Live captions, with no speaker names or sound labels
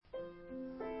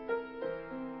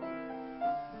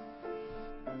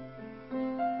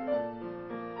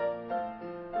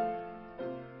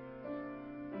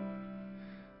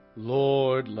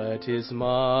let his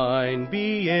mind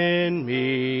be in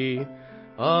me,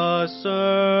 a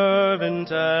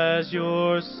servant as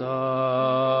your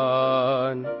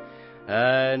son.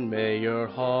 And may your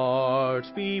heart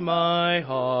be my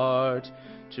heart,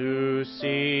 to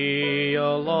see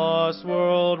a lost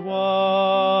world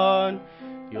won.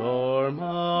 Your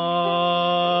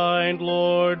mind,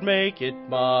 Lord, make it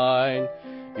mine.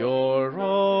 Your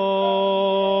road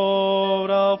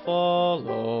I'll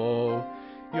follow.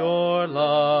 Your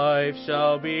life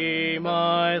shall be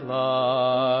my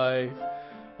life.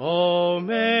 Oh,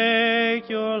 make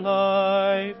your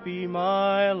life be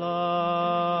my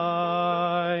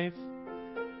life.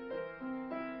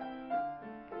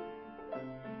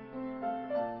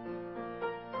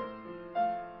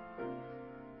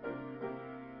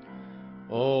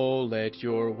 Oh, let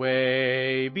your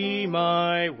way be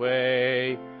my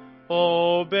way,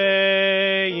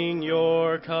 obeying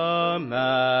your commands.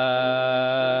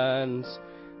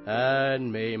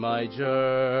 And may my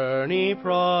journey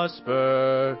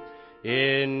prosper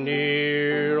in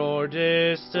near or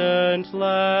distant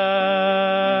lands.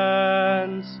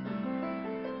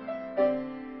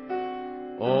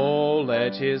 Oh,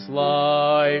 let his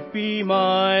life be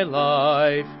my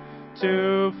life,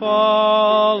 to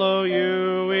follow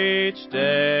you each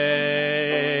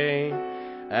day.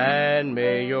 And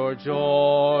may your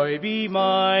joy be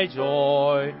my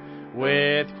joy,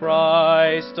 with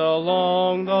Christ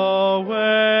along the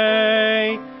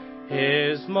way.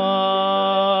 His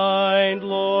mind,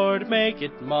 Lord, make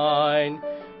it mine.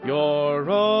 Your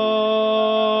road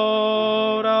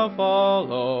I'll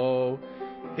follow.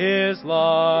 His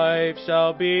life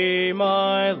shall be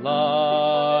my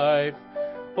life.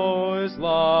 Oh, his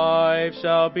life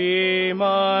shall be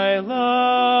my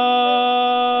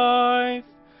life.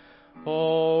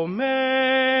 Oh,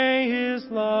 may his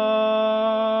life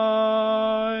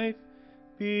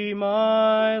be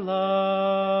my life.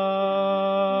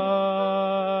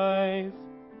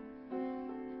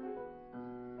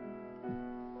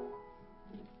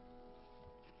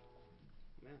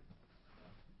 Amen.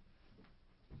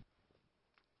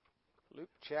 Luke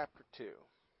chapter 2.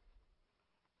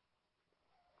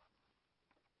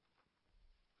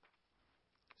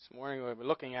 This morning we'll be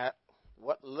looking at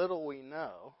what little we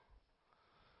know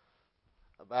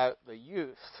about the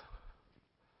youth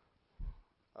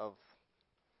of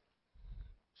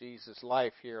Jesus'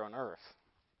 life here on earth.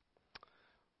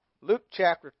 Luke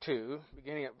chapter 2,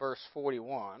 beginning at verse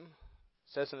 41,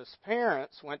 says, And his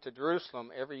parents went to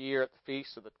Jerusalem every year at the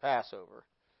feast of the Passover.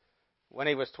 When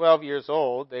he was 12 years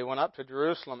old, they went up to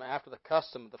Jerusalem after the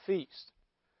custom of the feast.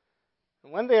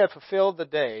 And when they had fulfilled the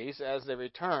days, as they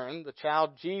returned, the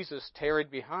child Jesus tarried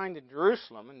behind in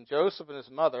Jerusalem, and Joseph and his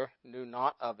mother knew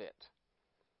not of it.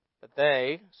 But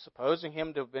they, supposing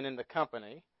him to have been in the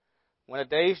company, went a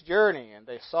day's journey, and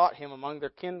they sought him among their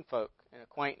kinfolk and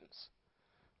acquaintance.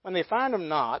 When they found him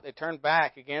not, they turned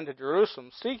back again to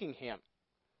Jerusalem, seeking him.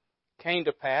 It came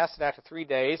to pass that after 3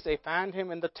 days they found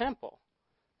him in the temple,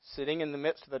 sitting in the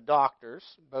midst of the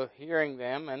doctors, both hearing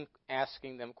them and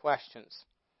asking them questions.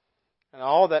 And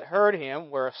all that heard him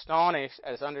were astonished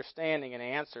at his understanding and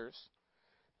answers.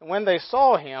 And when they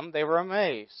saw him, they were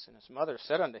amazed. And his mother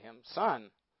said unto him,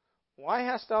 Son, why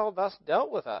hast thou thus dealt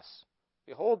with us?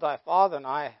 Behold, thy father and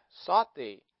I sought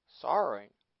thee, sorrowing.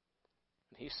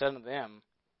 And he said unto them,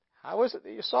 How is it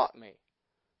that you sought me?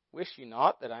 Wish ye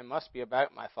not that I must be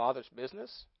about my father's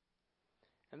business?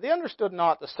 And they understood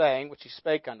not the saying which he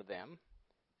spake unto them.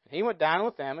 And he went down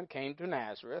with them and came to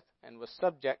Nazareth, and was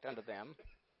subject unto them.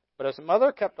 But his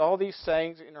mother kept all these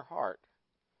sayings in her heart.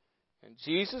 And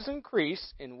Jesus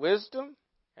increased in wisdom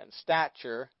and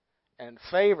stature and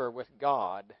favor with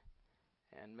God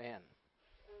and men.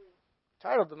 The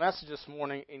title of the message this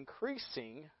morning,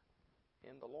 Increasing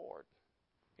in the Lord.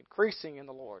 Increasing in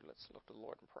the Lord. Let's look to the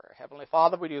Lord in prayer. Heavenly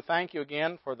Father, we do thank you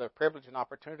again for the privilege and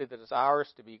opportunity that is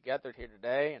ours to be gathered here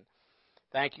today. And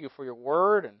thank you for your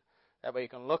word, and that way you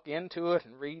can look into it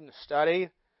and read and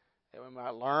study, that we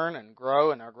might learn and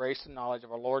grow in our grace and knowledge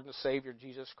of our Lord and Savior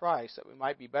Jesus Christ, that we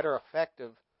might be better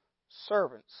effective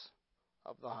servants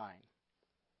of thine.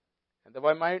 And that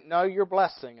we might know your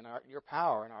blessing and your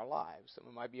power in our lives, that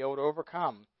we might be able to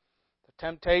overcome the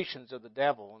temptations of the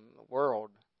devil and the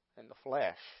world and the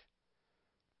flesh,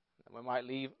 that we might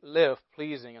live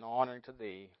pleasing and honoring to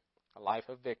thee, a life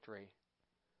of victory.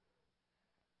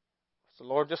 So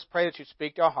Lord, just pray that you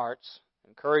speak to our hearts,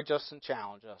 encourage us and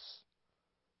challenge us.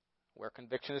 Where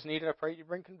conviction is needed, I pray you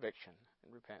bring conviction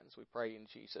and repentance. We pray in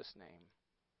Jesus' name.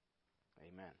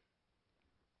 Amen.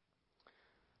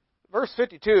 Verse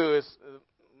 52 is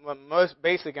what I'm most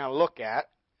basically going to look at.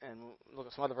 and we'll look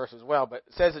at some other verses as well, but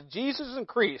it says that Jesus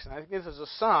increased, and I think this is a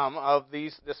sum of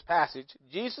this passage.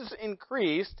 Jesus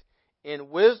increased in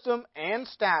wisdom and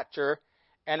stature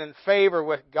and in favor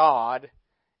with God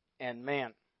and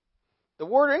man. The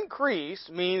word increase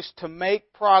means to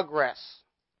make progress,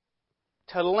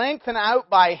 to lengthen out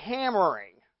by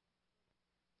hammering.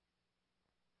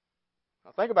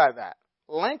 Now think about that.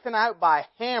 Lengthen out by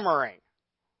hammering.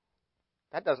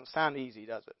 That doesn't sound easy,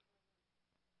 does it?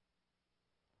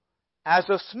 As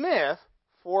a smith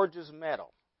forges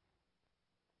metal.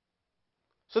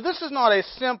 So this is not a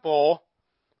simple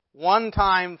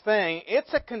one-time thing.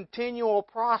 It's a continual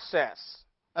process.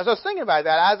 As I was thinking about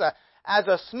that, as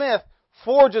a smith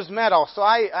forges metal. So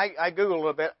I Googled a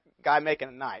little bit, guy making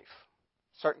a knife,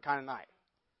 certain kind of knife.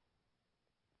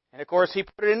 And of course, he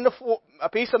put it in a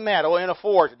piece of metal in a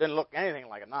forge. It didn't look anything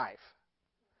like a knife.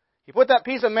 He put that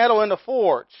piece of metal in the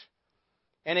forge,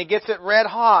 and he gets it red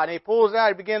hot, and he pulls it out,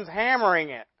 he begins hammering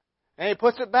it. And he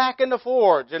puts it back in the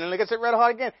forge, and then he gets it red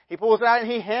hot again. He pulls it out, and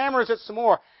he hammers it some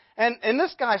more. And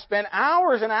this guy spent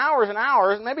hours and hours and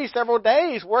hours, maybe several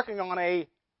days, working on a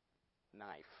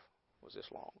knife. It was this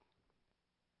long.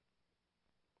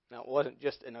 Now, it wasn't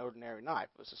just an ordinary knife.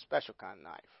 It was a special kind of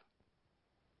knife.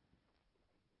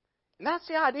 And that's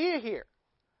the idea here.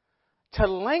 To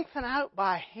lengthen out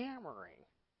by hammering.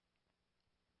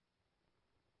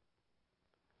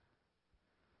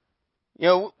 You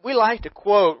know, we like to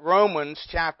quote Romans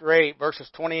chapter 8, verses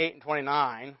 28 and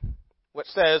 29, which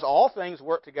says, all things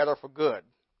work together for good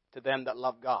to them that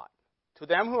love God, to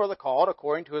them who are the called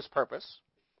according to His purpose.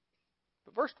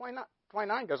 But verse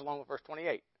 29 goes along with verse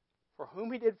 28. For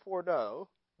whom He did foreknow,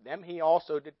 them He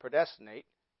also did predestinate.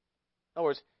 In other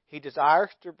words, He desires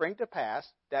to bring to pass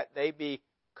that they be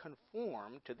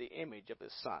conformed to the image of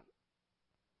His Son.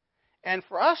 And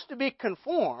for us to be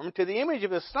conformed to the image of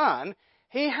His Son,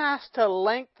 He has to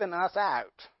lengthen us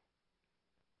out.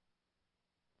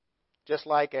 Just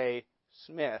like a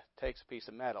smith takes a piece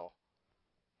of metal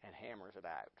and hammers it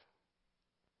out.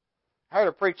 I heard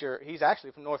a preacher, he's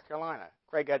actually from North Carolina,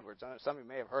 Craig Edwards. I know some of you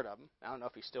may have heard of him. I don't know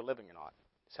if he's still living or not.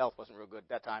 His health wasn't real good at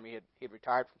that time. He had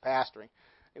retired from pastoring.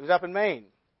 He was up in Maine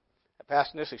at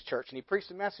Pastor Nissley's church, and he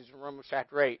preached a message from Romans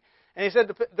chapter 8. And he said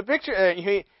the picture.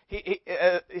 He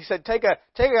said take a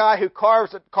guy who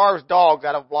carves dogs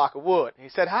out of a block of wood. He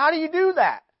said, how do you do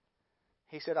that?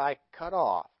 He said, I cut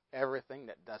off everything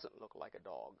that doesn't look like a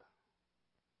dog.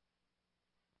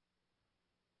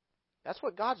 That's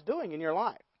what God's doing in your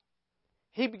life.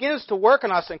 He begins to work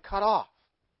on us and cut off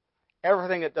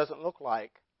everything that doesn't look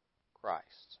like Christ.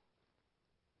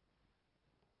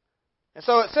 And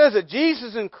so it says that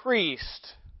Jesus increased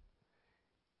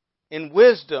in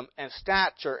wisdom and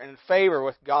stature and favor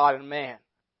with God and man.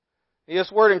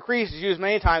 This word increase is used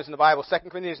many times in the Bible. 2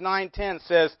 Corinthians 9:10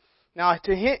 says, now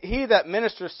to he that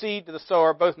ministers seed to the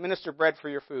sower, both minister bread for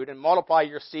your food, and multiply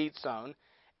your seed sown,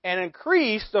 and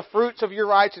increase the fruits of your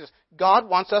righteousness. God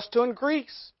wants us to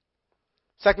increase.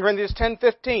 2 Corinthians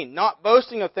 10:15, not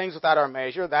boasting of things without our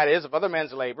measure, that is, of other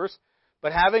men's labors,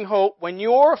 but having hope, when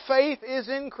your faith is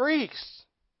increased,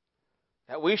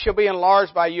 that we shall be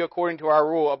enlarged by you according to our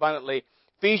rule abundantly.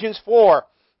 Ephesians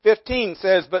 4:15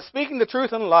 says, but speaking the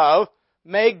truth in love,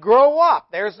 may grow up.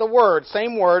 There's the word,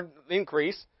 same word,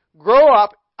 increase. Grow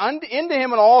up into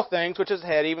Him in all things, which is the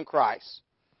head, even Christ.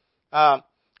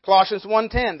 Colossians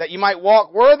 1:10, that you might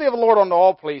walk worthy of the Lord unto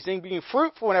all pleasing, being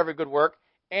fruitful in every good work,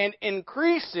 and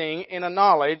increasing in a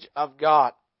knowledge of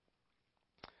God.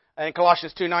 And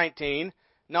Colossians 2:19,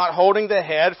 not holding the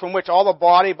head, from which all the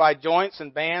body by joints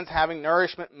and bands, having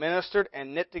nourishment ministered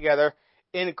and knit together,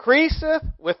 increaseth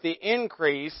with the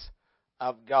increase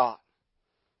of God.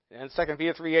 And 2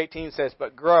 Peter 3:18 says,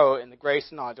 but grow in the grace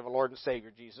and knowledge of our Lord and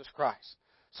Savior, Jesus Christ.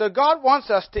 So God wants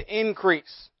us to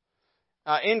increase.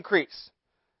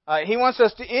 He wants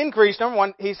us to increase. Number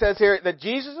one, He says here that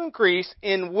Jesus increased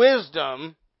in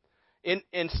wisdom,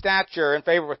 in stature, and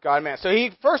favor with God and man. So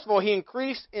first of all, He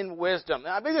increased in wisdom.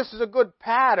 Now, I think this is a good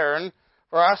pattern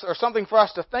for us, or something for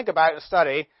us to think about and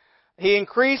study. He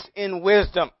increased in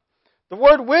wisdom. The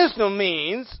word wisdom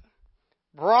means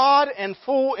broad and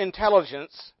full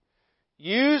intelligence,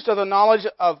 used of the knowledge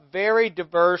of very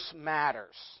diverse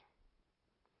matters.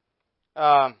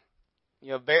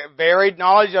 Varied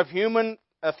knowledge of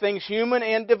things human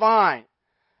and divine,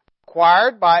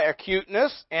 acquired by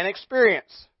acuteness and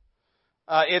experience.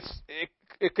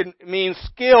 It can mean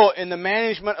skill in the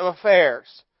management of affairs,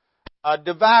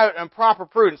 devout and proper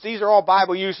prudence. These are all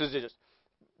Bible usages.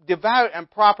 Devout and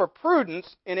proper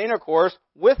prudence in intercourse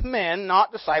with men,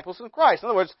 not disciples of Christ. In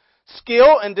other words,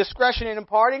 skill and discretion in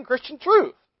imparting Christian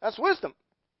truth. That's wisdom.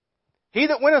 He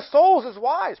that winneth souls is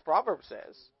wise, Proverbs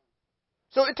says.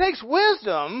 So it takes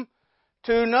wisdom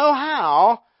to know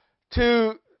how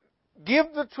to give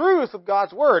the truth of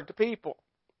God's Word to people.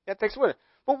 That takes wisdom.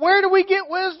 But where do we get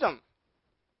wisdom?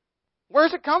 Where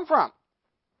does it come from?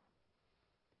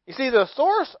 You see, the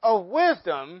source of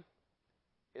wisdom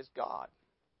is God.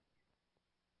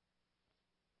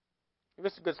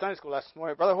 This is a good Sunday school lesson this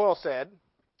morning. Brother Hoyle said,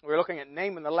 we were looking at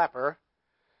Naaman the leper,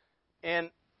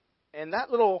 and that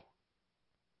little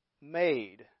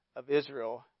maid of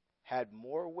Israel had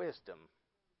more wisdom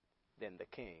than the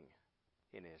king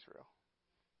in Israel.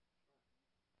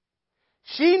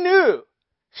 She knew,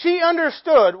 she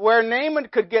understood where Naaman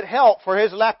could get help for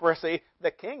his leprosy.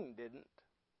 The king didn't.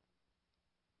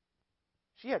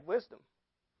 She had wisdom.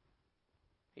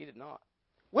 He did not.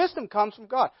 Wisdom comes from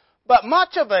God. But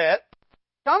much of it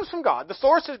comes from God. The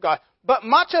source is God. But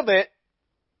much of it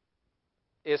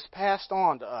is passed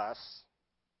on to us.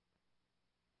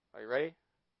 Are you ready?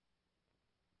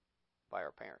 By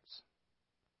our parents.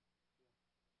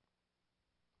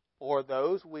 Or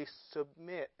those we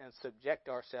submit and subject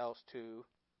ourselves to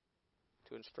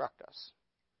instruct us.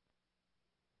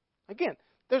 Again,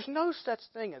 there's no such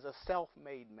thing as a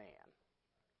self-made man.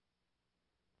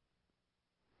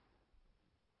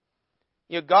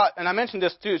 God, and I mentioned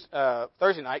this too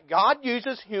Thursday night, God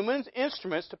uses humans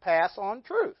instruments to pass on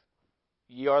truth.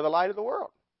 Ye are the light of the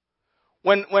world.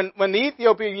 When the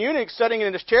Ethiopian eunuch sitting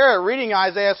in his chair reading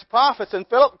Isaiah's prophets, and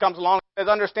Philip comes along and says,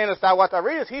 understandest thou what thou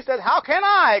readest? He said, how can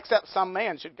I, except some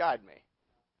man should guide me?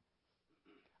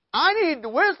 I need the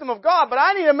wisdom of God, but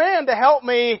I need a man to help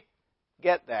me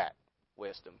get that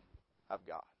wisdom of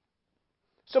God.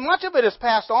 So much of it is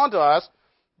passed on to us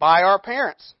by our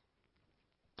parents.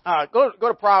 Go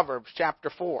to Proverbs chapter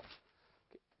 4.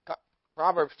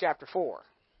 Proverbs chapter 4.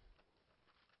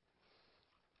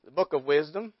 The book of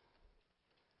wisdom.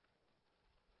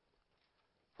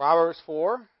 Proverbs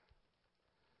 4.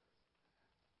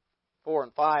 4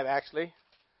 and 5 actually.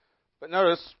 But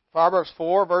notice, Proverbs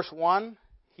 4 verse 1.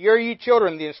 Hear ye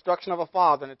children the instruction of a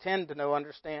father, and attend to no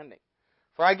understanding.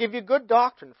 For I give you good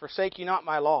doctrine, forsake ye not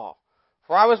my law.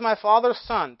 For I was my father's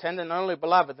son, tender and only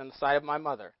beloved in the sight of my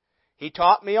mother. He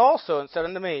taught me also, and said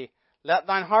unto me, let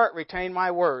thine heart retain my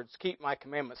words, keep my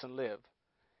commandments, and live.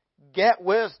 Get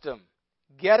wisdom,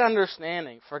 get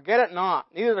understanding, forget it not,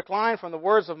 neither decline from the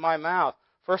words of my mouth.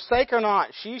 Forsake her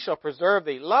not, she shall preserve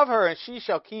thee. Love her, and she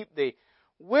shall keep thee.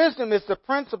 Wisdom is the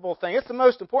principal thing. It's the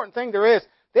most important thing there is.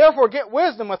 Therefore get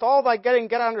wisdom with all thy getting,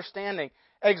 get understanding.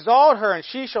 Exalt her, and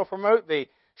she shall promote thee.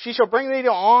 She shall bring thee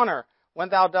to honor when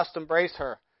thou dost embrace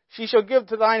her. She shall give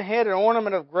to thine head an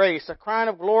ornament of grace. A crown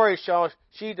of glory shall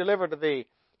she deliver to thee.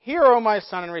 Hear, O my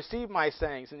son, and receive my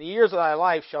sayings. And the years of thy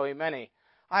life shall be many.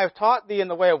 I have taught thee in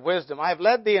the way of wisdom. I have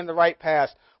led thee in the right path.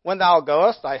 When thou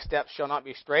goest, thy steps shall not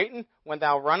be straitened. When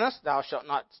thou runnest, thou shalt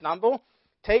not stumble.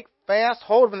 Take fast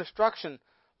hold of instruction.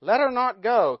 Let her not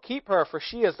go. Keep her, for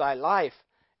she is thy life.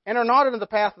 Enter not into the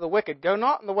path of the wicked. Go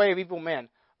not in the way of evil men.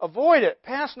 Avoid it.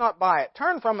 Pass not by it.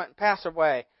 Turn from it and pass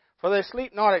away. For they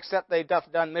sleep not except they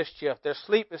doth done mischief. Their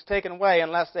sleep is taken away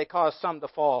unless they cause some to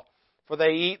fall. For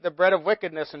they eat the bread of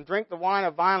wickedness and drink the wine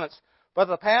of violence. But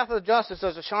the path of justice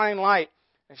is a shining light,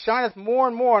 and shineth more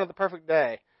and more unto the perfect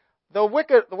day. The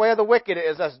way of the wicked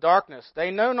is as darkness.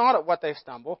 They know not at what they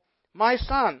stumble. My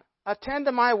son, attend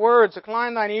to my words.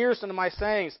 Incline thine ears unto my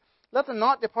sayings. Let them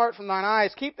not depart from thine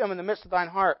eyes. Keep them in the midst of thine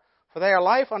heart. For they are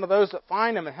life unto those that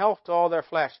find them, and health to all their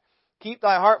flesh. Keep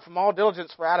thy heart from all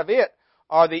diligence, for out of it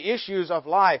are the issues of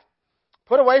life.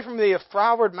 Put away from thee a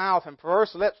froward mouth, and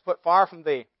perverse lips put far from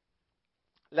thee.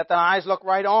 Let thine eyes look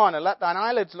right on, and let thine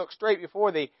eyelids look straight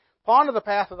before thee. Ponder the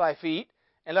path of thy feet,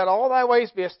 and let all thy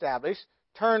ways be established.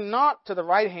 Turn not to the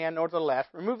right hand nor to the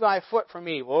left. Remove thy foot from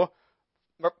evil.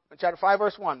 Chapter 5,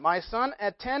 verse 1. My son,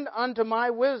 attend unto my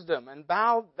wisdom, and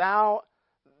bow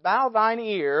thine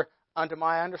ear unto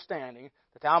my understanding,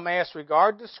 that thou mayest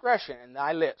regard discretion, and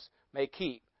thy lips may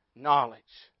keep knowledge.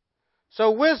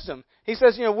 So wisdom, he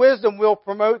says, wisdom will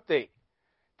promote thee,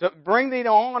 to bring thee to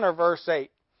honor, verse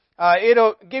 8.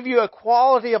 It'll give you a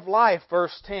quality of life,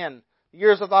 verse 10. The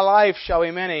years of thy life shall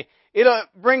be many. It'll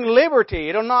bring liberty.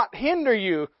 It'll not hinder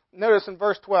you. Notice in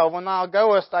verse 12, when thou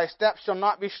goest, thy steps shall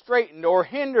not be straitened, or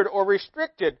hindered, or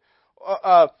restricted.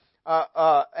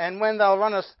 And when thou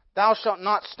runnest, thou shalt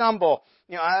not stumble.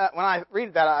 When I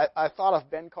read that, I thought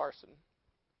of Ben Carson.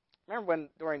 Remember when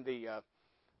during the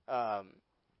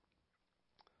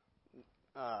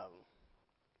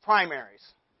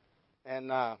primaries,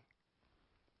 and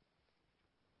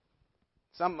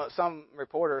some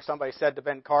reporter or somebody said to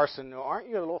Ben Carson, "Aren't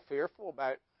you a little fearful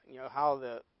about how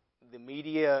the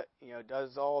media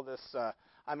does all this?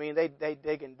 They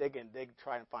dig and dig and dig,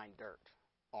 try and find dirt."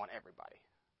 on everybody.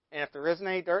 And if there isn't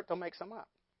any dirt, they'll make some up.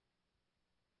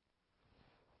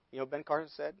 You know what Ben Carson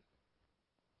said?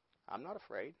 I'm not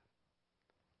afraid.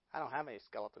 I don't have any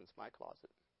skeletons in my closet.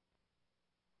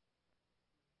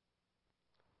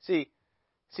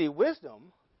 See,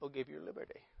 wisdom will give you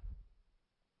liberty.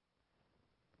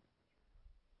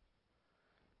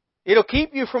 It'll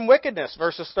keep you from wickedness,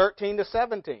 verses 13 to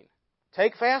 17.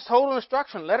 Take fast hold of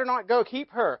instruction, let her not go,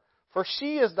 keep her, for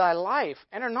she is thy life.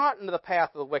 Enter not into the path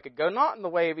of the wicked, go not in the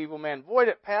way of evil men, void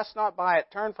it, pass not by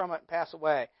it, turn from it, and pass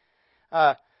away.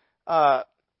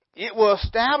 It will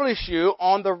establish you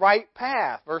on the right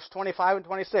path, verse 25 and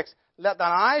 26. Let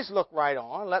thine eyes look right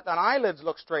on, let thine eyelids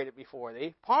look straight before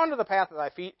thee, ponder the path of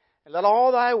thy feet, and let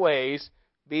all thy ways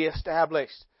be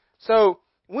established. So,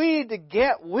 we need to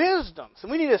get wisdom. So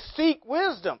we need to seek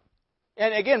wisdom.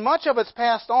 And again, much of it's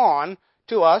passed on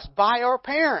to us by our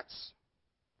parents.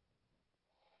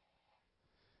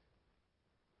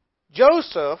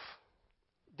 Joseph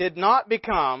did not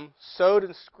become so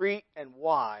discreet and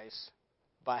wise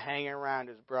by hanging around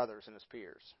his brothers and his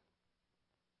peers.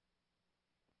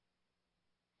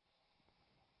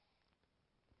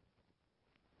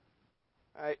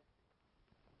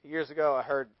 Years ago, I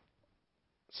heard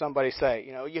somebody say,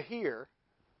 you hear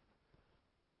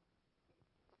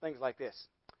things like this.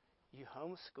 You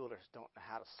homeschoolers don't know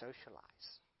how to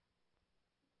socialize.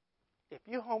 If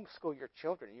you homeschool your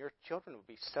children will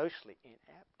be socially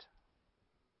inept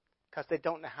because they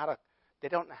don't know how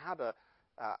to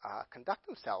conduct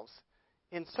themselves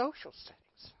in social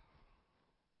settings.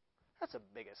 That's the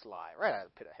biggest lie, right out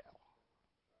of the pit of hell.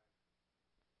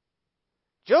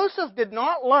 Joseph did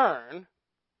not learn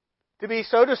to be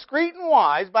so discreet and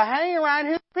wise by hanging around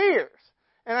his peers.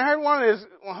 And I heard one of his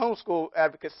homeschool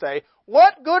advocates say,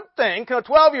 what good thing can a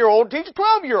 12-year-old teach a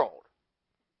 12-year-old?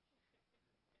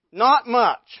 Not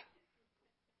much.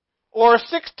 Or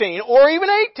 16, or even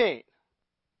 18.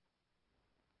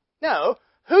 No.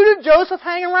 Who did Joseph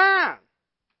hang around?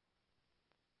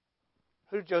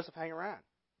 Who did Joseph hang around?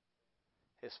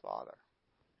 His father.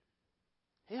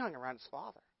 He hung around his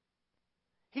father.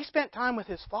 He spent time with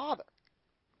his father.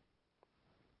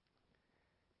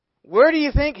 Where do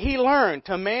you think he learned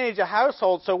to manage a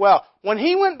household so well? When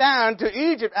he went down to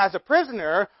Egypt as a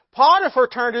prisoner, Potiphar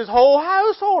turned his whole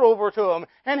household over to him,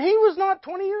 and he was not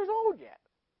 20 years old yet.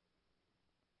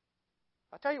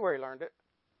 I'll tell you where he learned it.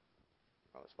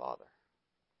 From his father.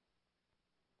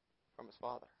 From his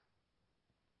father.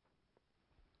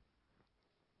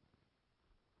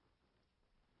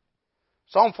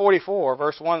 Psalm 44,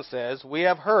 verse 1 says, We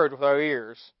have heard with our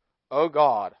ears, O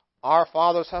God, our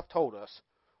fathers have told us,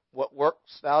 what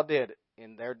works thou did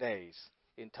in their days,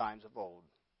 in times of old.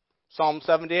 Psalm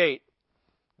 78,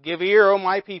 Give ear, O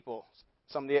my people.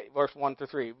 78, verse 1 through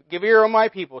 3. Give ear, O my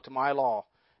people, to my law.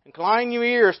 Incline your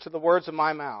ears to the words of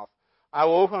my mouth. I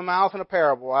will open my mouth in a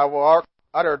parable. I will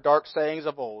utter dark sayings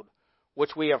of old,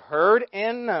 which we have heard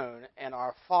and known, and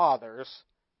our fathers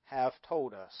have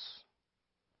told us.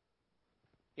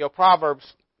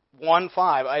 Proverbs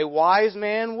 1:5. A wise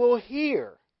man will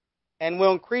hear and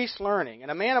will increase learning, and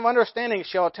a man of understanding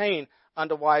shall attain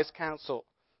unto wise counsel.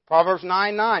 Proverbs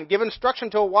 9:9. Give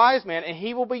instruction to a wise man, and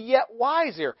he will be yet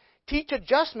wiser. Teach a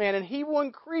just man, and he will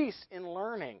increase in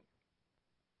learning.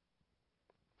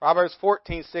 Proverbs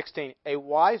 14:16. A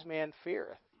wise man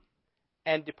feareth,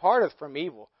 and departeth from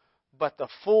evil, but the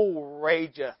fool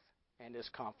rageth and is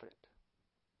confident.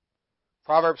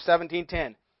 Proverbs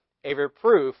 17:10. A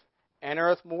reproof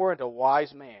entereth more into a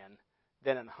wise man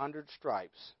than 100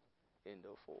 stripes into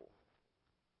a fool.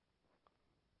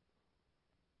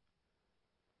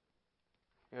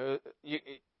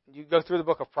 You go through the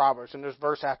book of Proverbs, and there's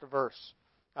verse after verse.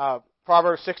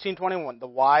 Proverbs 16:21. The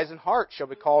wise in heart shall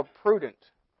be called prudent.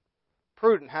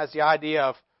 Prudent has the idea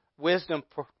of wisdom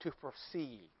to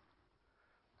perceive.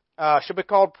 Shall be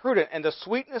called prudent, and the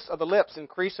sweetness of the lips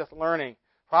increaseth learning.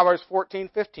 Proverbs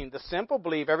 14:15. The simple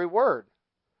believe every word,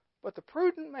 but the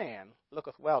prudent man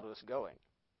looketh well to his going.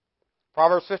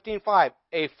 Proverbs 15:5.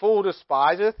 A fool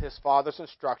despiseth his father's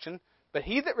instruction, but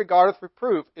he that regardeth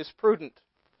reproof is prudent.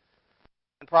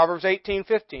 And Proverbs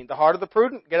 18:15. The heart of the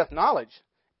prudent getteth knowledge,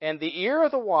 and the ear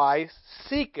of the wise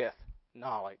seeketh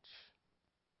knowledge.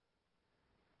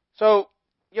 So,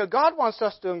 God wants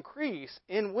us to increase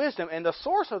in wisdom, and the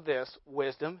source of this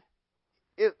wisdom,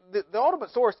 the ultimate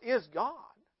source is God.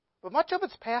 But much of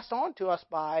it's passed on to us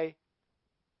by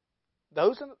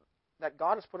those that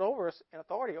God has put over us in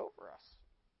authority over us.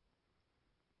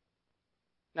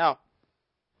 Now,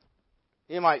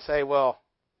 you might say, well,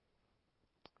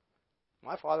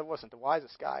 my father wasn't the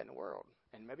wisest guy in the world,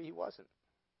 and maybe he wasn't.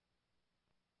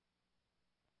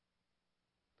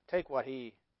 Take what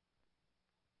he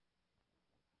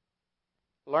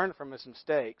learn from his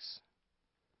mistakes,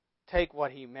 take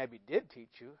what he maybe did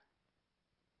teach you,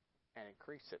 and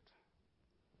increase it.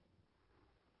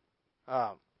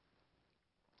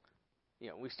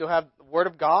 We still have the Word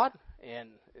of God, and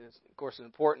of course it's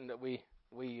important that we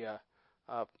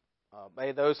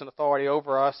obey those in authority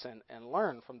over us and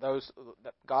learn from those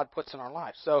that God puts in our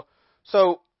life. So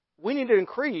we need to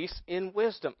increase in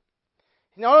wisdom.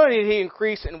 Not only did he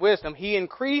increase in wisdom, he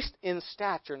increased in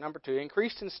stature. Number 2, he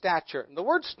increased in stature. The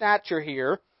word stature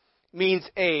here means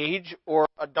age or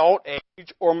adult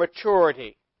age or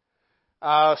maturity.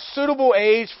 Suitable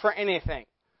age for anything.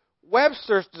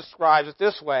 Webster describes it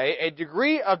this way: a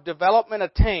degree of development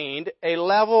attained, a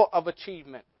level of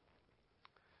achievement.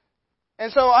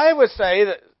 And so I would say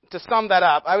that, to sum that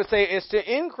up, I would say it's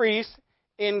to increase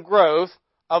in growth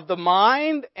of the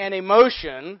mind and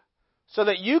emotion so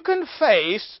that you can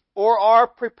face or are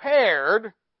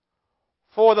prepared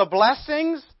for the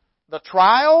blessings, the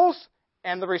trials,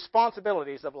 and the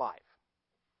responsibilities of life.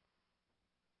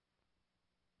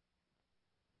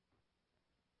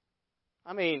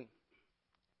 I mean,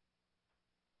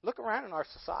 look around in our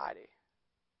society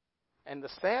and the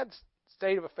sad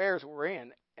state of affairs we're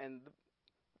in.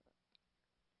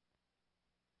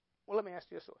 Well, let me ask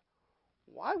you this: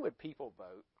 why would people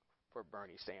vote for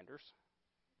Bernie Sanders?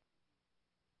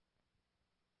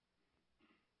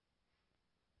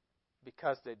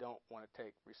 Because they don't want to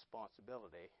take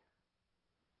responsibility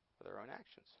for their own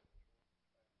actions.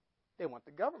 They want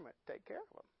the government to take care of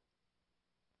them.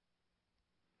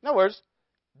 In other words,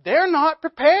 they're not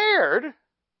prepared.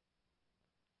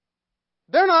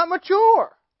 They're not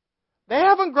mature. They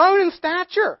haven't grown in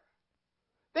stature.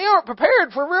 They aren't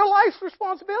prepared for real life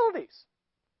responsibilities.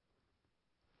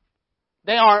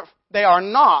 They are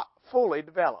not fully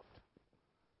developed.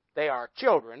 They are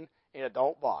children in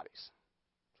adult bodies.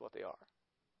 That's what they are.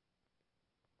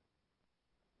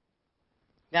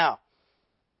 Now,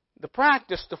 the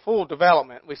practice to full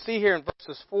development we see here in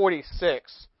verses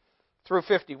 46 through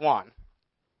 51.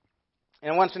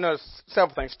 And I want you to notice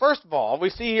several things. First of all, we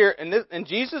see here, and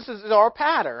Jesus is our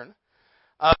pattern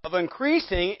of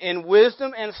increasing in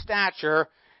wisdom and stature.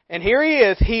 And here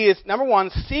he is, number 1,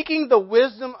 seeking the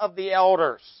wisdom of the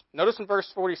elders. Notice in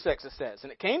verse 46 it says,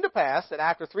 "And it came to pass that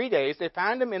after 3 days they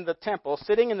found him in the temple,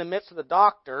 sitting in the midst of the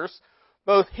doctors,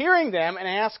 both hearing them and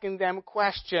asking them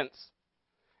questions.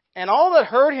 And all that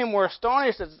heard him were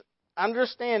astonished at his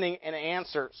understanding and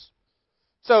answers."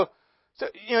 So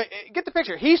get the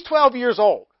picture. He's 12 years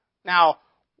old. Now,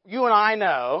 you and I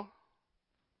know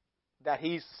that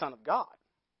he's the Son of God.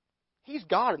 He's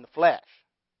God in the flesh.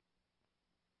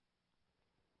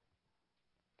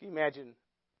 Can you imagine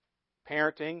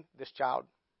parenting this child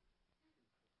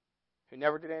who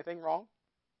never did anything wrong?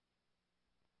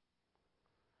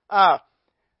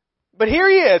 But here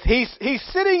he is. He's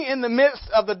sitting in the midst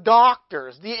of the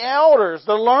doctors, the elders,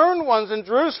 the learned ones in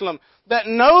Jerusalem that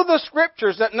know the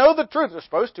Scriptures, that know the truth. They're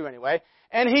supposed to anyway.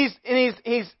 And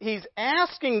he's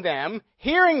asking them,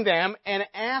 hearing them, and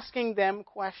asking them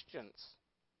questions.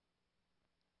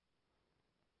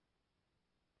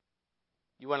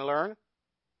 You want to learn?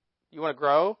 You want to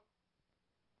grow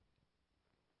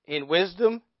in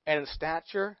wisdom and in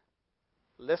stature?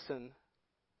 Listen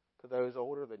to those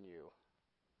older than you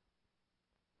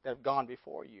that have gone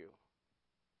before you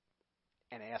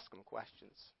and ask them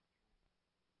questions.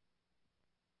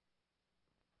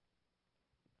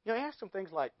 Ask them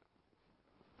things like,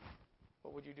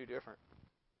 what would you do different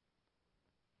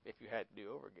if you had to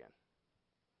do over again?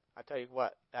 I tell you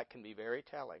what, that can be very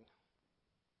telling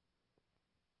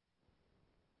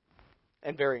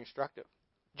and very instructive.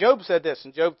 Job said this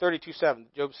in Job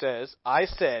 32:7. Job says, "I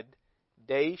said,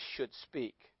 they should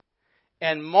speak,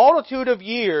 and multitude of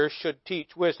years should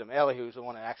teach wisdom." Elihu is the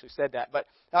one that actually said that. But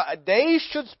days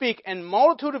should speak, and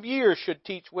multitude of years should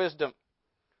teach wisdom.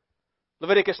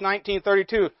 Leviticus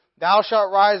 19:32. "Thou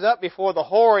shalt rise up before the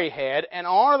hoary head, and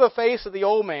honor the face of the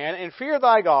old man, and fear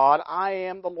thy God. I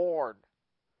am the Lord."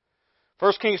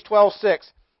 1 Kings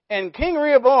 12:6. "And King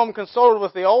Rehoboam consulted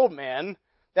with the old men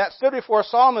that stood before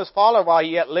Solomon his father while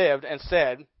he yet lived, and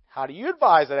said, How do you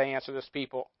advise that I answer this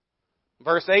people?"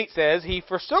 Verse 8 says, "He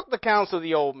forsook the counsel of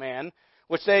the old men,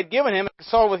 which they had given him, and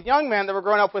consulted with young men that were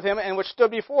grown up with him, and which stood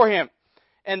before him.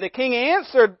 And the king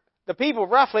answered the people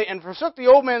roughly, and forsook the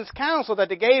old men's counsel that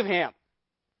they gave him,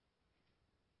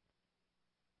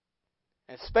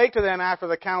 and spake to them after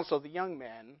the counsel of the young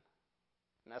men."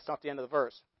 And that's not the end of the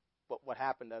verse. But what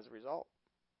happened as a result?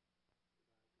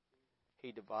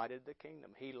 He divided the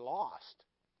kingdom. He lost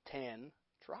 10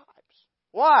 tribes.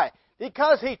 Why?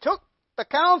 Because he took the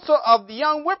counsel of the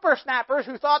young whippersnappers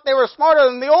who thought they were smarter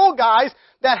than the old guys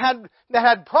that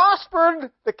had prospered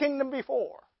the kingdom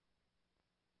before.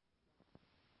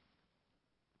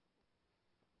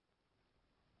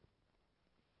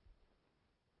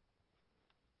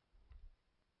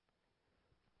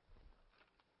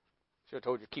 Should have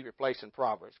told you to keep your place in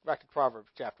Proverbs. Go back to Proverbs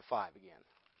chapter 5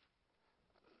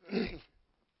 again.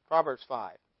 Proverbs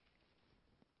 5.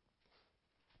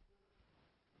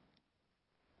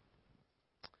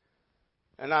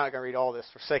 And I'm not going to read all this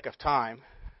for sake of time.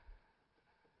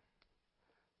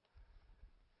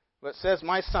 But it says,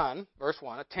 my son, verse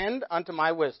 1, attend unto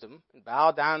my wisdom, and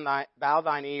bow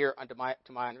thine ear to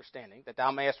my understanding, that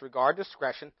thou mayest regard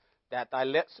discretion, that thy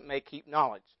lips may keep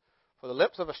knowledge. For the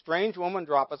lips of a strange woman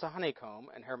drop as a honeycomb,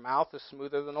 and her mouth is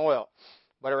smoother than oil.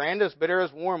 But her end is bitter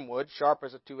as wormwood, sharp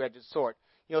as a two-edged sword.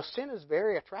 You know, sin is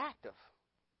very attractive.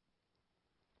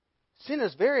 Sin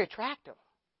is very attractive.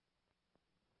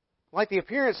 Like the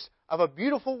appearance of a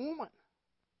beautiful woman.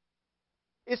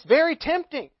 It's very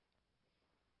tempting.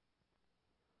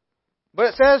 But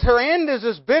it says her end is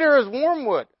as bitter as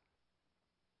wormwood.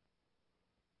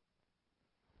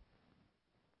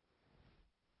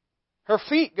 Her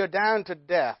feet go down to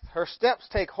death. Her steps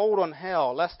take hold on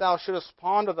hell, lest thou shouldest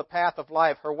ponder the path of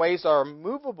life. Her ways are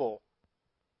immovable,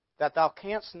 that thou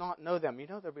canst not know them. You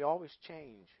know, there'll be always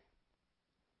change.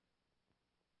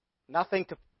 Nothing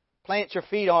to plant your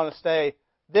feet on and say,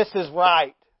 this is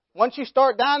right. Once you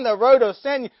start down the road of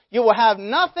sin, you will have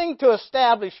nothing to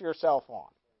establish yourself on.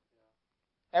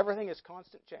 Everything is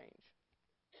constant change.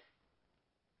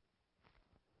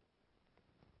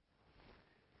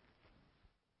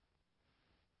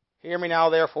 Hear me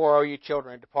now, therefore, O ye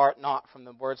children, and depart not from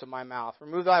the words of my mouth.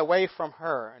 Remove thy way from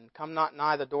her, and come not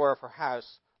nigh the door of her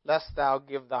house, lest thou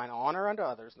give thine honor unto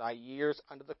others, thy years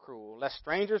unto the cruel. Lest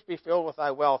strangers be filled with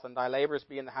thy wealth, and thy labors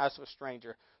be in the house of a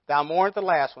stranger. Thou mourn at the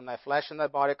last when thy flesh and thy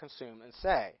body are consumed, and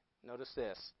say, notice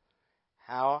this,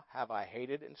 how have I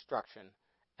hated instruction,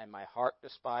 and my heart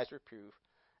despised reproof,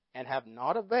 and have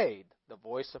not obeyed the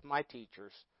voice of my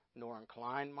teachers, nor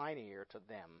inclined mine ear to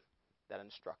them that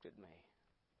instructed me.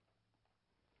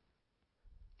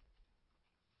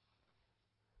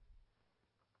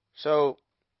 So,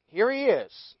 here he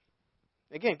is.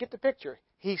 Again, get the picture.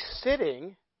 He's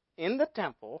sitting in the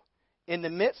temple in the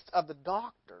midst of the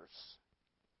doctors,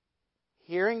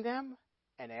 hearing them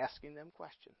and asking them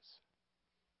questions.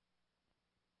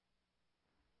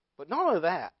 But not only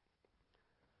that,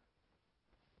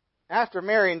 after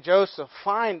Mary and Joseph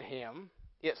find him,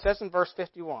 it says in verse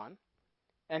 51,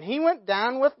 and he went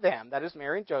down with them, that is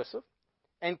Mary and Joseph,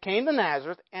 and came to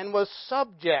Nazareth and was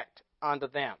subject unto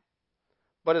them.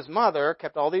 But his mother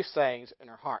kept all these sayings in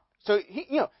her heart. So,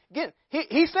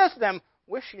 he says to them,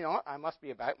 wish you not, I must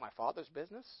be about my Father's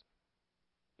business.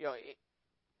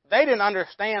 They didn't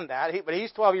understand that, but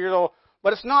he's 12 years old.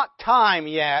 But it's not time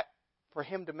yet for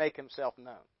him to make himself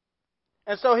known.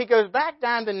 And so he goes back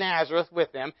down to Nazareth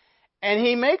with them, and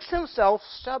he makes himself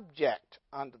subject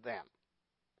unto them.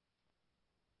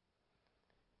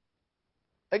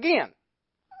 Again,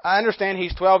 I understand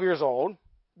he's 12 years old.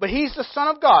 But he's the Son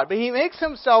of God. But he makes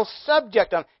himself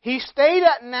subject to him. He stayed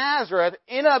at Nazareth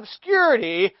in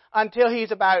obscurity until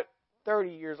he's about 30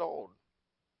 years old.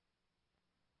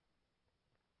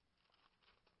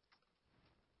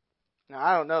 Now,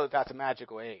 I don't know if that's a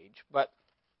magical age, but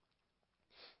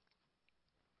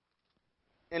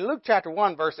in Luke chapter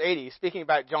 1, verse 80, speaking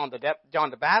about John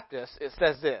the Baptist, it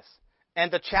says this, and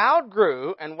the child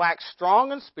grew and waxed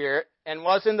strong in spirit and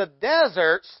was in the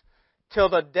deserts till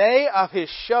the day of his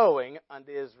showing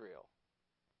unto Israel.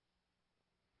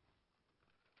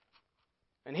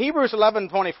 And Hebrews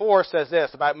 11:24 says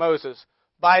this about Moses,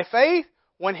 by faith,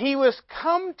 when he was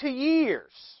come to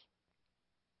years,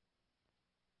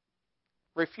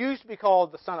 refused to be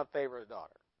called the son of Pharaoh's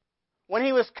daughter. When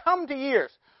he was come to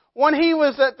years, when he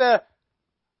was at the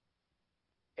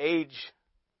age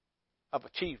of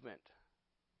achievement.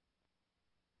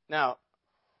 Now,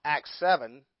 Acts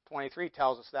 7:23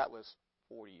 tells us that was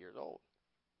 40 years old.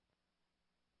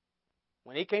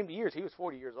 When he came to years, he was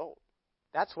 40 years old.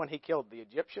 That's when he killed the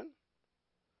Egyptian.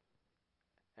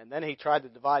 And then he tried to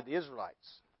divide the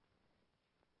Israelites.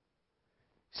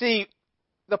 See,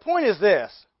 the point is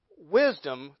this.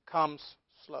 Wisdom comes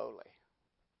slowly.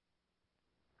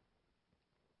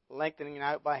 Lengthening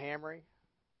out by hammering.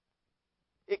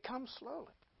 It comes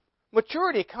slowly.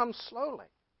 Maturity comes slowly.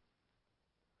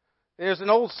 There's an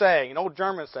old saying, an old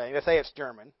German saying. They say it's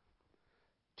German.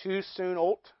 Too soon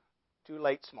old, too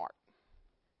late smart.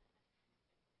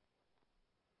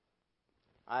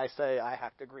 I say I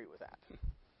have to agree with that.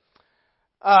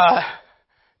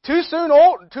 Too soon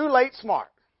old and too late smart.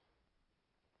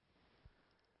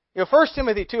 1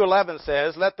 Timothy 2:11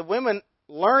 says, "Let the women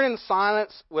learn in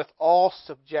silence with all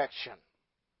subjection."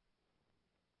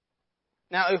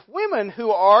 Now, if women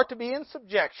who are to be in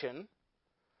subjection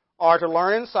are to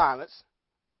learn in silence,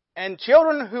 and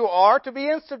children who are to be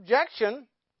in subjection,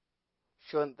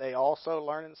 shouldn't they also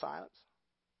learn in silence?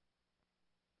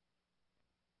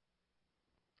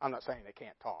 I'm not saying they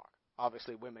can't talk.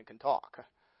 Obviously, women can talk,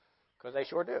 because they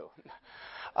sure do.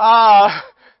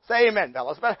 Say amen,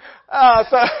 fellas.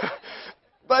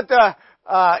 But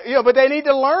they need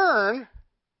to learn.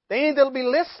 They need to be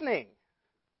listening.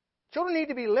 Children need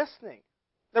to be listening.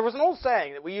 There was an old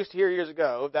saying that we used to hear years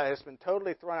ago that has been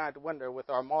totally thrown out the window with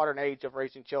our modern age of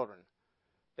raising children.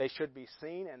 They should be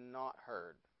seen and not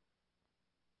heard.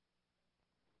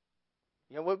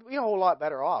 We'd be a whole lot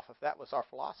better off if that was our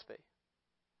philosophy.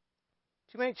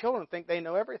 Too many children think they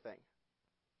know everything.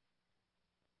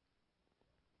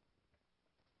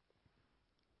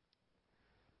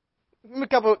 Give me a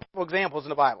couple examples in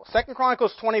the Bible. 2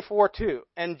 Chronicles 24:2.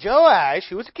 And Joash,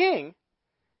 who was a king,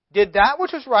 did that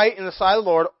which was right in the sight of the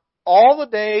Lord all the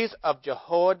days of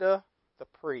Jehoiada the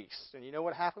priest. And you know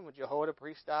what happened when Jehoiada the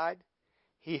priest died?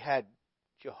 He had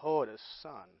Jehoiada's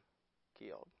son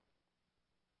killed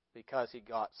because he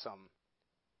got some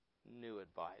new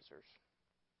advisors.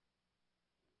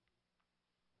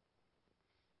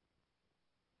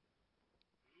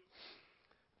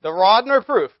 The rod and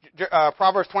reproof,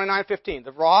 Proverbs 29:15.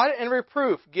 The rod and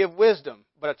reproof give wisdom,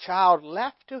 but a child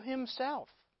left to himself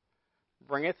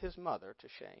bringeth his mother to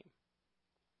shame.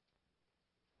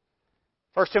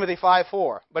 1 Timothy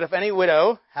 5:4. But if any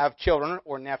widow have children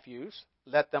or nephews,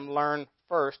 let them learn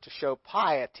first to show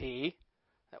piety.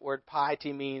 That word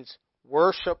piety means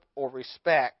worship or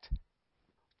respect.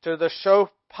 To show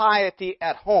piety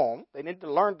at home, they need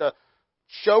to learn to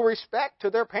show respect to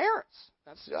their parents.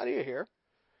 That's the idea here.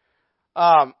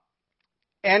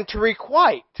 And to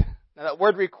requite. Now that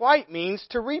word requite means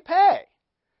to repay.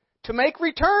 To make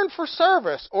return for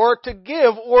service, or to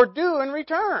give or do in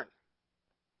return.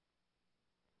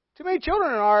 Too many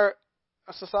children in our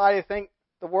society think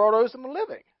the world owes them a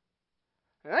living.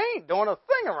 And they ain't doing a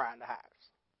thing around the house.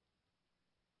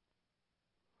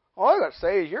 All I got to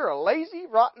say is you're a lazy,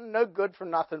 rotten, no good for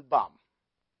nothing bum.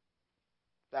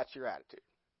 That's your attitude.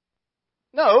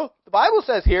 No, the Bible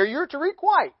says here you're to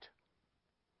requite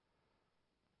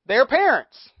their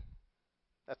parents.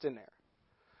 That's in there.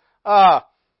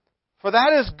 For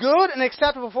that is good and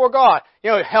acceptable before God.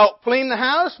 Help clean the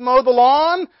house, mow the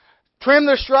lawn, trim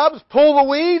the shrubs, pull the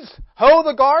weeds, hoe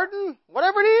the garden,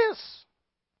 whatever it is.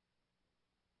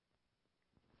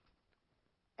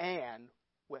 And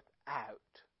without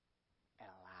an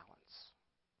allowance.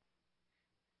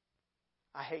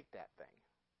 I hate that thing.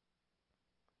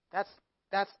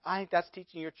 I think that's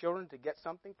teaching your children to get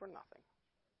something for nothing.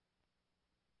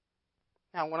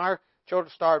 Now, when our children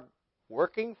started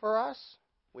working for us,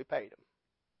 we paid them.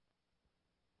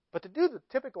 But to do the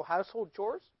typical household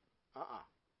chores,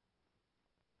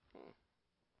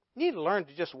 You need to learn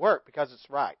to just work because it's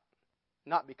right,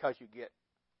 not because you get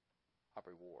a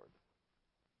reward.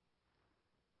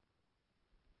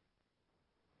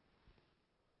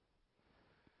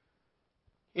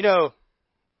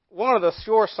 One of the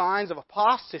sure signs of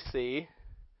apostasy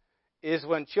is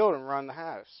when children run the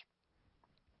house.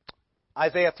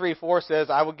 Isaiah 3:4 says,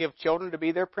 I will give children to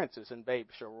be their princes, and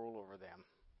babes shall rule over them.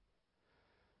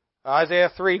 Isaiah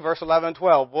 3, verse 11 and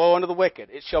 12, Woe unto the wicked,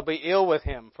 it shall be ill with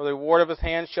him, for the reward of his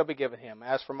hands shall be given him.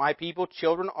 As for my people,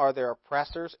 children are their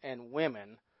oppressors, and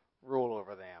women rule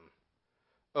over them.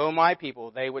 O my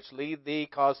people, they which lead thee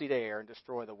cause thee to err, and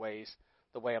destroy the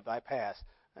way of thy paths.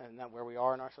 Isn't that where we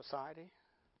are in our society?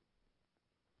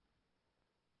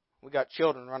 We got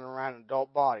children running around in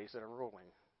adult bodies that are ruling.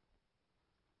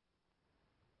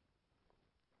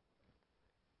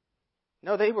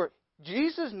 No,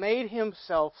 Jesus made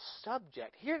himself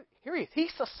subject. Here he is.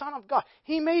 He's the Son of God.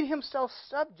 He made himself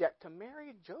subject to Mary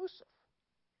and Joseph.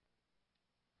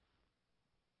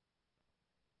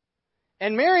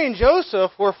 And Mary and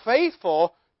Joseph were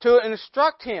faithful to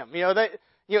instruct him. They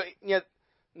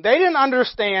didn't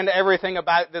understand everything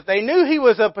about that. They knew he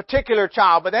was a particular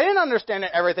child, but they didn't understand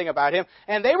everything about him.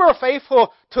 And they were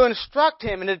faithful to instruct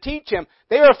him and to teach him.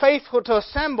 They were faithful to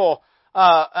assemble.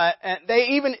 And they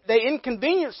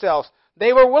inconvenienced themselves.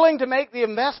 They were willing to make the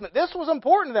investment. This was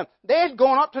important to them. They had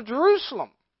gone up to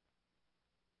Jerusalem.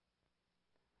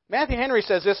 Matthew Henry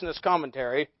says this in his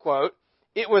commentary, quote,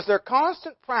 It was their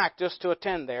constant practice to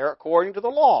attend there according to the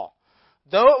law,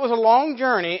 though it was a long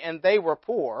journey and they were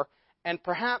poor and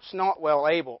perhaps not well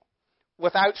able,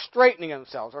 without straightening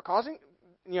themselves or causing.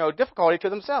 difficulty to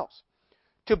themselves,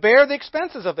 to bear the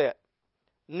expenses of it.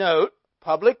 Note,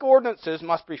 public ordinances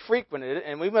must be frequented,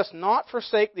 and we must not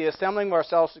forsake the assembling of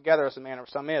ourselves together as the manner of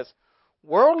some is.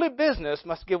 Worldly business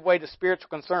must give way to spiritual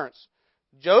concerns.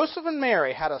 Joseph and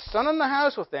Mary had a son in the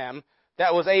house with them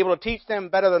that was able to teach them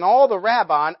better than all the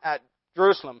rabbis at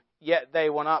Jerusalem, yet they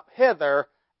went up hither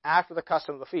after the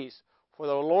custom of the feast. For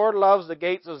the Lord loves the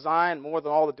gates of Zion more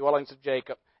than all the dwellings of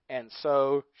Jacob, and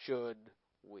so should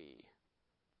we.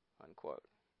 Unquote.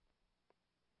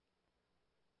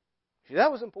 See,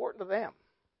 that was important to them.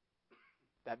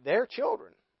 That their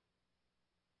children,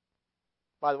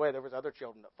 by the way, there was other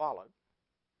children that followed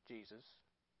Jesus.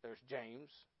 There's James,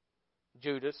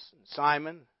 Judas, and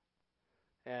Simon,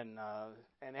 and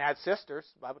they had sisters.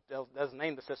 The Bible doesn't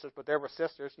name the sisters, but there were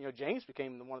sisters. James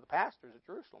became one of the pastors at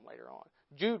Jerusalem later on.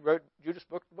 Jude wrote Judas'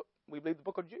 book. We believe the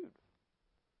book of Jude.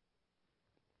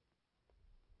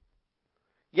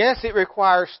 Yes, it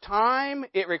requires time.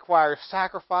 It requires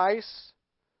sacrifice,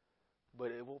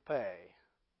 but it will pay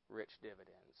rich dividends.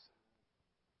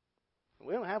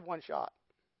 We only have one shot.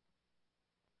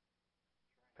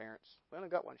 Parents, we only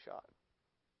got one shot.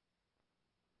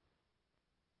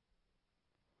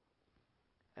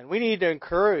 And we need to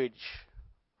encourage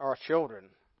our children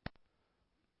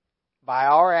by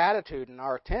our attitude and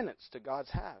our attendance to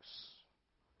God's house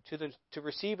to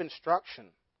receive instruction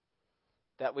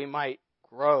that we might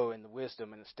grow in the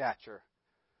wisdom and the stature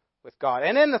with God.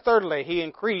 And then thirdly, he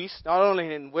increased not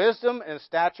only in wisdom and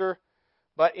stature,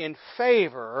 but in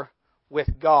favor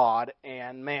with God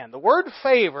and man. The word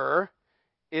favor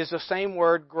is the same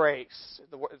word grace.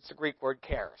 It's the Greek word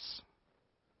charis.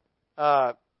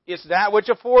 It's that which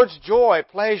affords joy,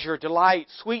 pleasure, delight,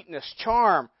 sweetness,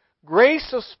 charm,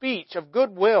 grace of speech, of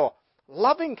goodwill,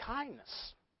 loving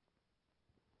kindness.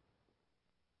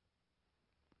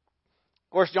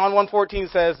 Of course, John 1:14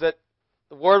 says that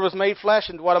the Word was made flesh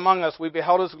and dwelt among us. We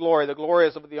beheld His glory. The glory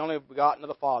is of the only begotten of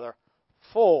the Father,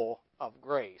 full of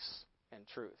grace and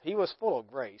truth. He was full of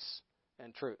grace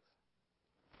and truth.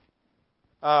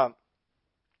 But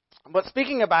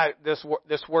speaking about this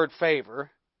word favor,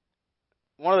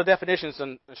 one of the definitions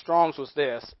in Strong's was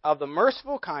this: of the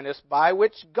merciful kindness by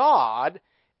which God,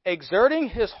 exerting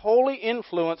His holy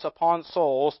influence upon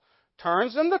souls,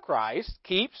 turns them to Christ,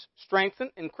 keeps,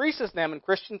 strengthens, increases them in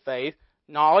Christian faith,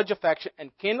 knowledge, affection,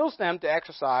 and kindles them to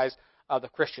exercise of the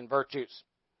Christian virtues.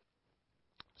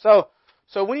 So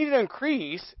we need to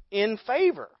increase in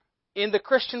favor in the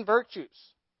Christian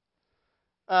virtues.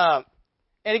 And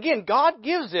again, God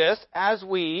gives this as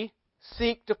we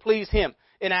seek to please Him.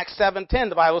 In Acts 7:10,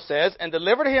 the Bible says, and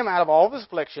delivered him out of all of his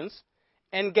afflictions,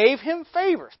 and gave him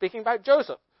favor, speaking about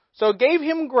Joseph. So gave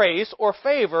him grace or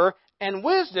favor and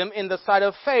wisdom in the sight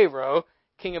of Pharaoh,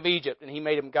 king of Egypt, and he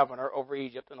made him governor over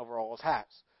Egypt and over all his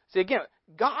house. See, again,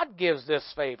 God gives this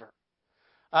favor.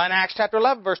 In Acts chapter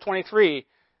 11, verse 23,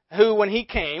 who, when he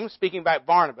came, speaking about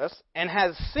Barnabas, and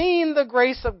has seen the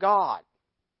grace of God.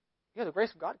 The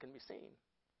grace of God can be seen.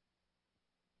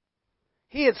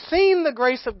 He had seen the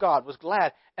grace of God, was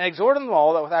glad, and exhorted them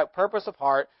all that without purpose of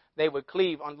heart they would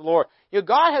cleave unto the Lord.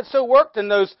 God had so worked in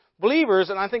those believers,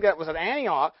 and I think that was at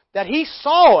Antioch, that he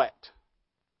saw it.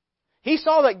 He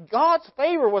saw that God's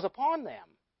favor was upon them.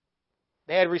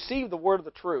 They had received the word of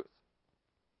the truth.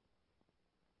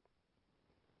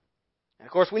 And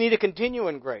of course, we need to continue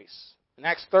in grace. In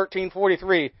Acts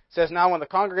 13:43 says, now when the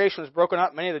congregation was broken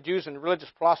up, many of the Jews and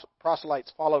religious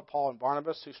proselytes followed Paul and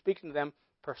Barnabas, who speaking to them,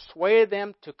 persuaded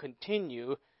them to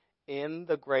continue in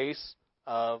the grace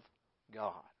of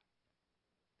God.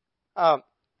 And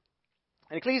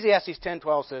Ecclesiastes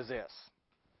 10:12 says this: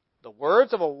 the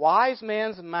words of a wise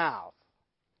man's mouth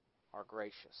are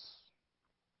gracious.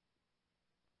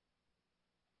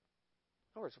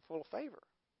 In other words, are full of favor.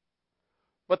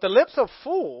 But the lips of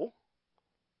fool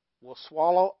will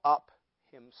swallow up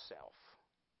himself.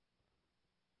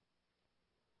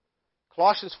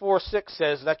 Colossians 4:6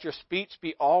 says, let your speech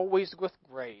be always with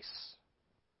grace,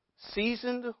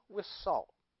 seasoned with salt,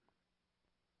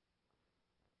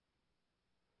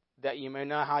 that you may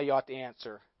know how you ought to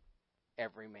answer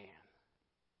every man.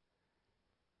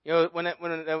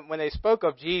 When they spoke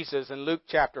of Jesus in Luke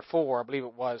chapter 4, I believe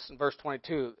it was, in verse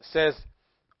 22, it says,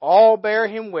 all bear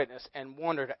him witness and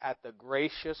wondered at the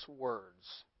gracious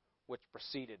words which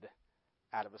proceeded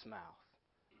out of his mouth.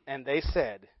 And they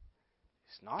said,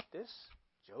 is not this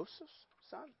Joseph's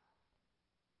son?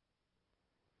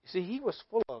 You see, he was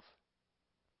full of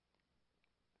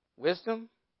wisdom,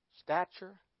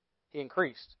 stature. He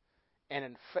increased.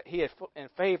 And he had in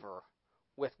favor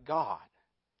with God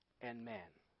and men.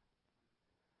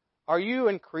 Are you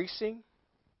increasing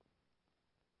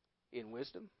in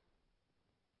wisdom?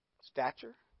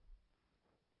 stature,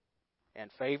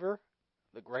 and favor,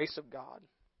 the grace of God?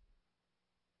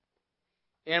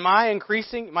 Am I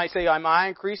increasing? You might say, am I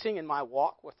increasing in my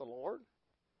walk with the Lord?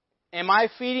 Am I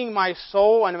feeding my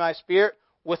soul and my spirit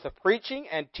with the preaching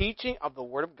and teaching of the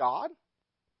Word of God?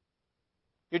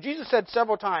 You know, Jesus said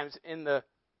several times in the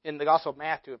Gospel of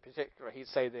Matthew in particular, he'd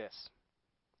say this: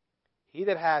 "He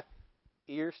that hath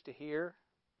ears to hear,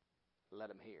 let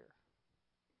him hear."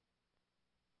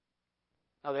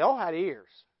 Now, they all had ears,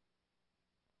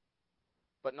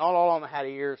 but not all of them had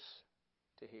ears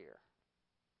to hear.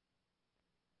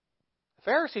 The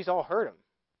Pharisees all heard him.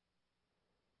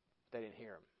 They didn't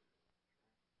hear him.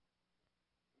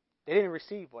 They didn't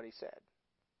receive what he said.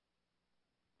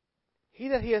 He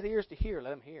that hath ears to hear,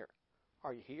 let him hear.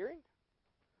 Are you hearing?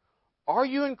 Are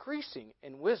you increasing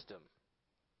in wisdom,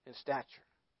 in stature,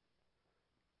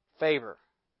 favor,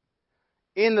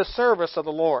 in the service of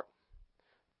the Lord?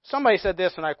 Somebody said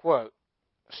this, and I quote,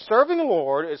 "Serving the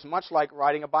Lord is much like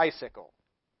riding a bicycle.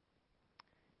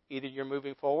 Either you're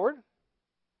moving forward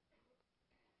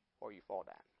or you fall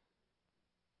down."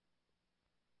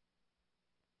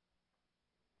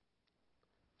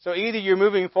 So either you're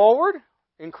moving forward,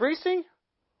 increasing,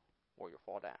 or you'll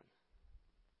fall down.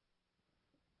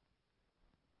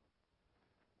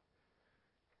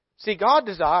 See, God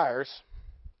desires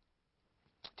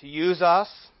to use us,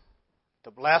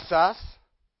 to bless us.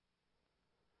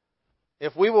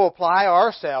 If we will apply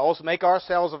ourselves, make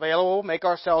ourselves available, make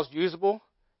ourselves usable,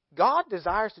 God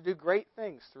desires to do great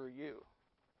things through you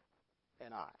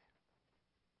and I.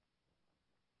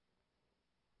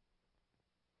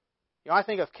 You know, I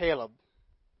think of Caleb.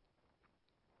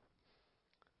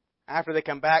 After they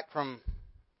come back from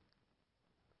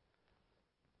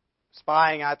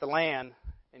spying out the land,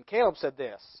 and Caleb said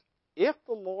this: "If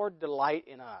the Lord delight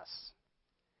in us,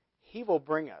 He will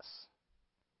bring us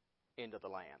into the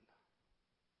land,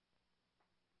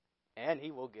 and He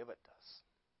will give it to us."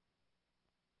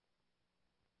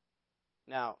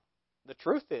 Now, the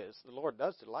truth is, the Lord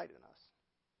does delight in us.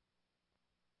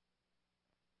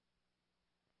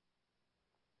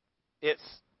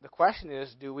 The question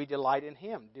is, do we delight in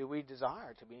Him? Do we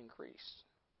desire to be increased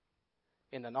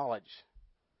in the knowledge,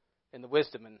 in the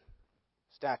wisdom and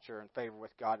stature and favor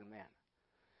with God and man?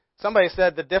 Somebody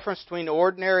said the difference between the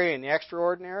ordinary and the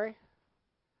extraordinary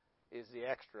is the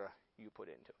extra you put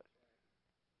into it.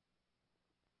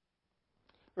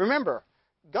 Remember,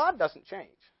 God doesn't change.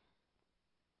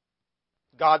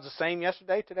 God's the same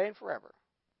yesterday, today, and forever.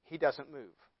 He doesn't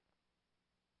move.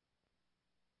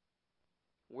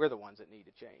 We're the ones that need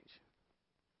to change.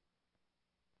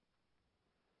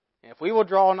 And if we will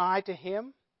draw nigh to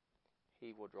Him,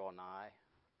 He will draw nigh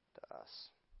to us.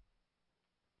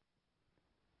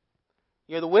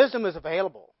 You know, the wisdom is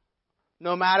available.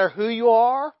 No matter who you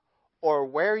are or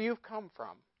where you've come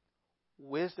from,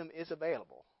 wisdom is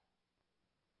available.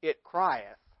 It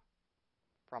crieth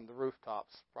from the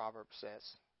rooftops, Proverbs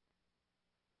says.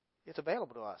 It's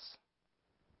available to us.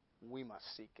 We must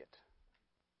seek it.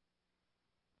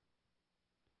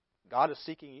 God is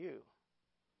seeking you.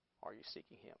 Are you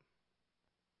seeking Him?